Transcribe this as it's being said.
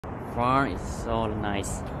front is so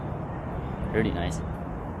nice, really nice.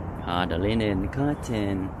 The linen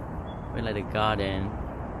curtain with like the garden,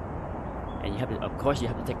 and you have to, of course, you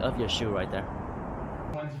have to take off your shoe right there.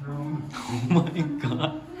 One's room. Oh my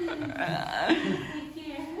god.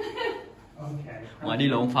 Okay. Ngoại đi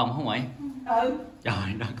lộn phòng không ngoại? Ừ.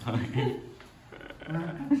 Trời đất ơi.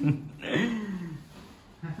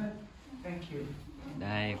 Thank you.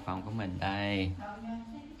 Đây phòng của mình đây.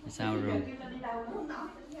 Sao room?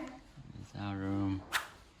 Sao room?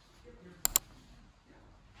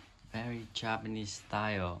 Very Japanese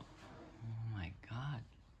style. Oh my god.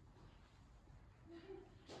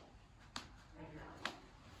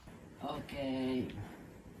 Okay.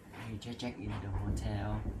 We just check in the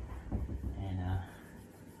hotel and a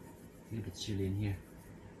little bit chilly in here.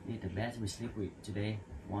 This is the bed we sleep with today.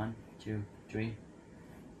 1, 2, 3.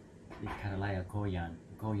 It's kind of like a Korean.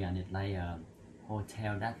 Korean is like a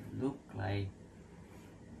hotel that look like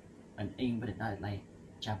an inn, but it's not like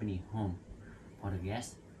Japanese home for the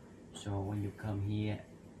guests. So when you come here,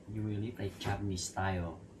 you will live like Japanese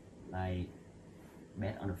style, like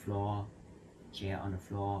bed on the floor, chair on the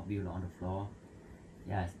floor, pillow on the floor.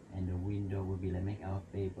 Yes, and the window will be like made out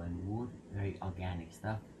of paper and wood, very organic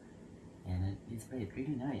stuff. And it's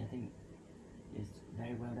pretty nice. I think it's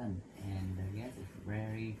very well done, and the guest is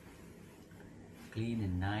very clean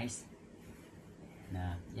and nice. And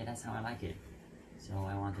yeah, that's how I like it. So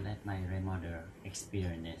I want to let my grandmother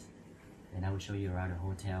experience this. Then I will show you around the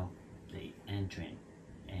hotel, the entrance,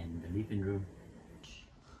 and the living room.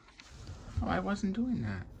 Oh, I wasn't doing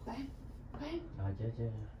that. Rồi chưa.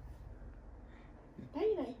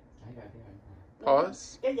 Thấy này.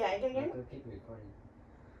 Pause. Cái dài cái ngắn. Keep recording.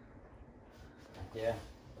 Chưa.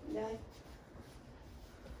 Rồi.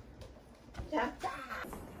 Dạ.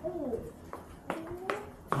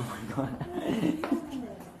 Oh my god.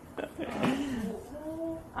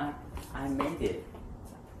 I made it.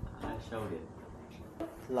 I showed it.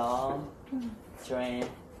 Long, train,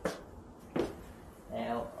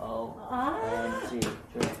 L-O-N-G,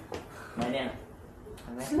 train. Mấy nè.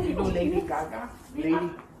 You do Lady Gaga?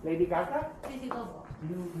 Lady Gaga?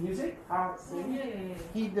 Music? Singing?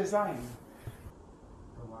 He designed.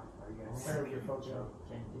 Where your photo?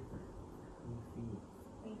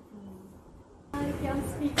 I can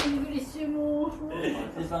speak English more.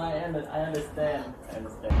 It's fine, I understand.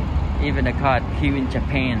 Even the card here in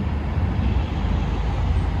Japan.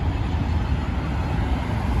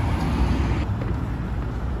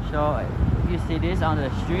 So if you see this on the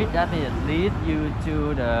street, that means it leads you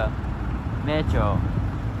to the metro.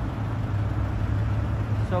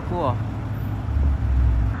 So cool.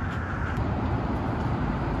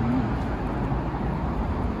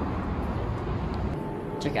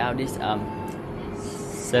 Check out this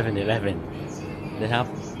 7-Eleven. They have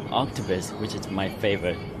octopus, which is my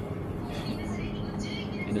favorite.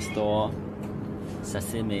 In the store,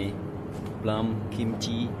 sashimi, plum,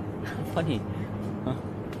 kimchi. Funny. Huh?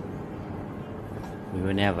 We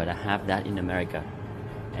will never have that in America.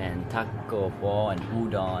 And taco ball and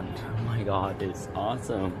udon. Oh my god, it's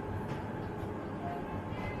awesome.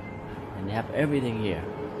 And they have everything here.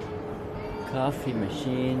 Coffee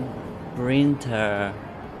machine, printer.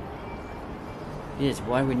 This is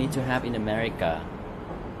what we need to have in America.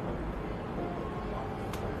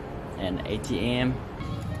 And ATM.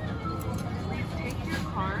 Please take your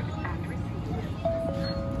card and receipt.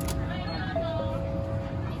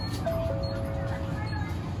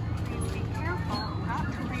 Please be careful not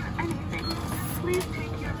to leave anything. Please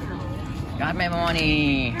take your bill. Got my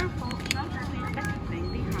money. Careful not to leave anything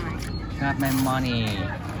behind. Got my money.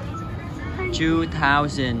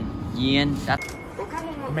 2,000 yen. That's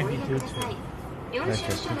Maybe do too. That's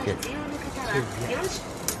a ticket.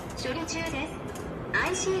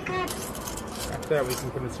 After that, we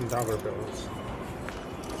can put in some dollar bills.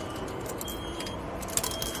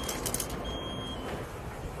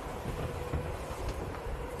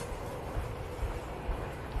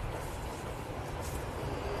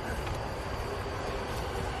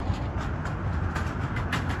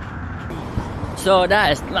 So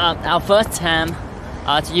that is our first time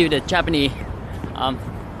to use the Japanese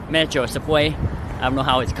metro subway. I don't know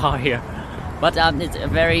how it's called here, but it's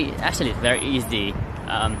it's very easy.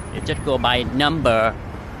 It just go by number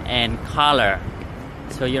and color,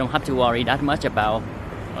 so you don't have to worry that much about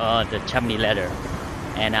the Japanese letter.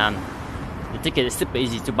 And the ticket is super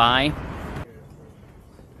easy to buy.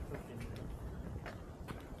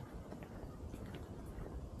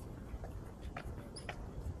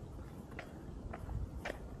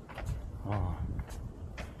 Oh.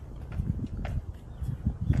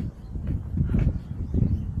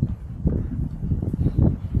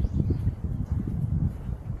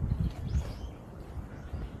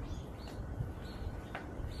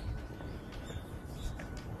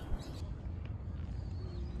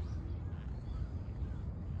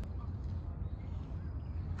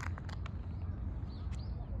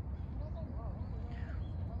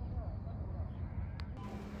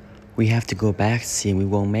 We have to go back since we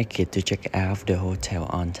won't make it to check out of the hotel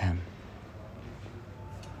on time.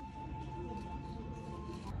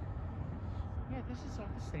 Yeah, this is all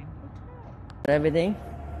the same hotel. Everything?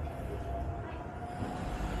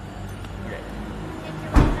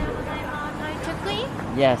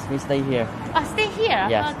 Check-in? Yes, we stay here. Oh, stay here?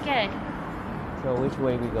 Yes. Okay. So which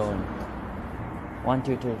way we going? 1,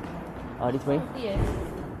 2, 3. Oh, this way? Yes.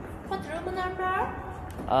 What room number?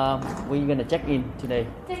 We're gonna check in today.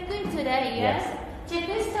 Check-in today, yes?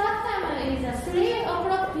 Check-in start time is 3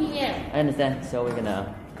 o'clock p.m. I understand. So we're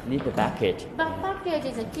gonna leave the package. But package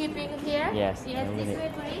is keeping here? Yes. Yes, and this we-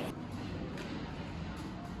 way, please.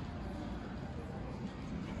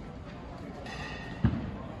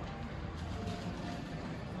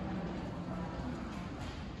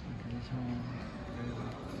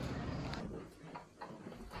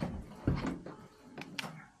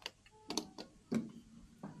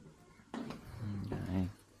 Đấy.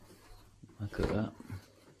 Mở cửa.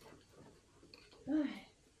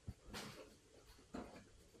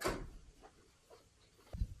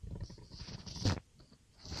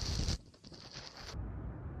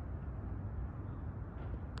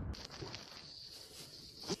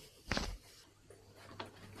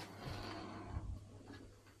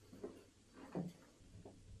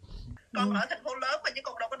 Con ở thành phố lớn mà chứ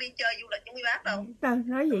con đâu có đi chơi du lịch với bác đâu. Tao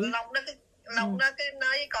nói gì? Long nó cứ nói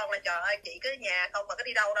với con là trời ơi chị cứ ở nhà không mà có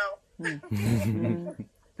đi đâu đâu.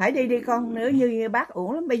 Phải đi đi con, nữa như bác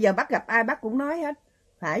uổng lắm. Bây giờ bác gặp ai bác cũng nói hết.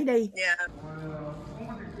 Phải đi. Dạ.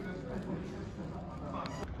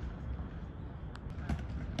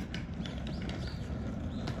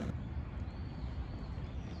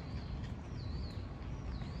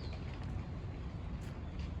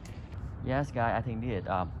 Yes, guys, I think this is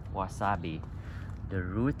wasabi. The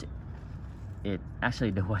root, it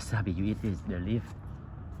actually the wasabi you eat is the leaf.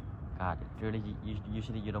 God, really,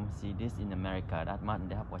 usually you don't see this in America that much.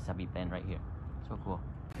 They have wasabi plant right here. So cool.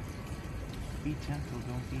 Be gentle,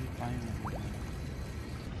 don't be violent.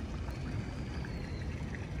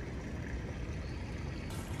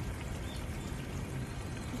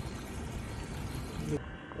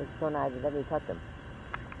 It's so nice. Let me touch them.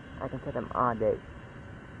 I can touch them all day.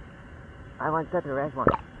 I want to touch the red one.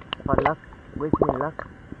 For luck. Wish me luck.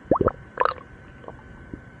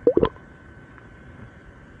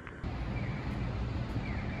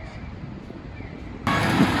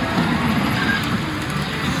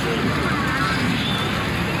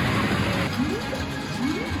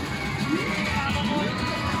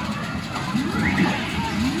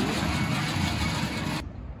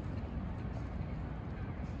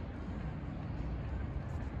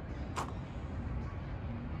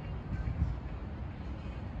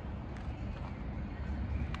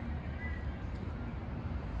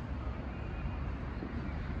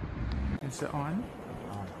 Is it on?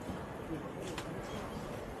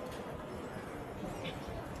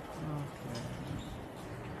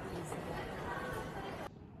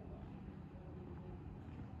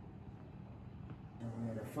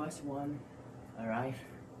 We're the first one arrived.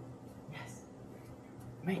 Yes.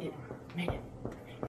 Made it. Made it.